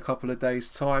coming up in a couple of days'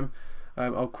 time.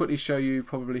 I'll quickly show you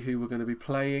probably who we're going to be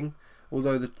playing.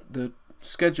 Although the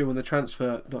schedule and the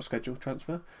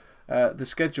the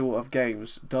schedule of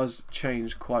games does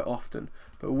change quite often.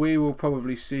 But we will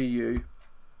probably see you.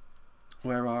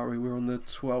 Where are we? We're on the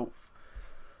 12th.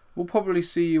 We'll probably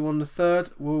see you on the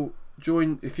 3rd. We'll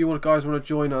join if you guys want to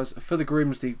join us for the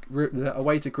Grimsby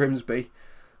away to Grimsby.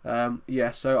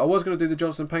 Yeah. So I was going to do the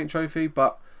Johnson Paint Trophy,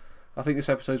 but I think this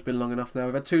episode's been long enough now.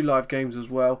 We've had 2 live games as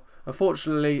well.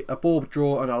 Unfortunately, a ball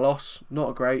draw and a loss.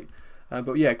 Not great.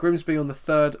 But yeah, Grimsby on the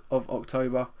 3rd of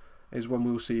October is when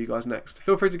we will see you guys next.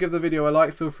 Feel free to give the video a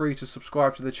like. Feel free to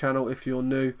subscribe to the channel if you're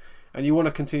new and you want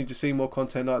to continue to see more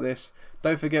content like this.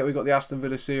 Don't forget we've got the Aston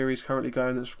Villa series currently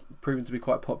going that's proven to be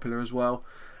quite popular as well.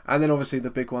 And then obviously the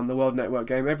big one, the World Network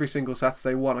game, every single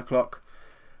Saturday, 1 o'clock.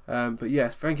 But yeah,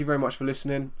 thank you very much for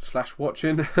listening /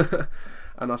 watching.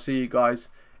 And I'll see you guys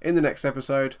in the next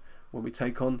episode when we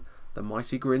take on the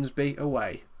mighty Grimsby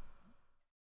away.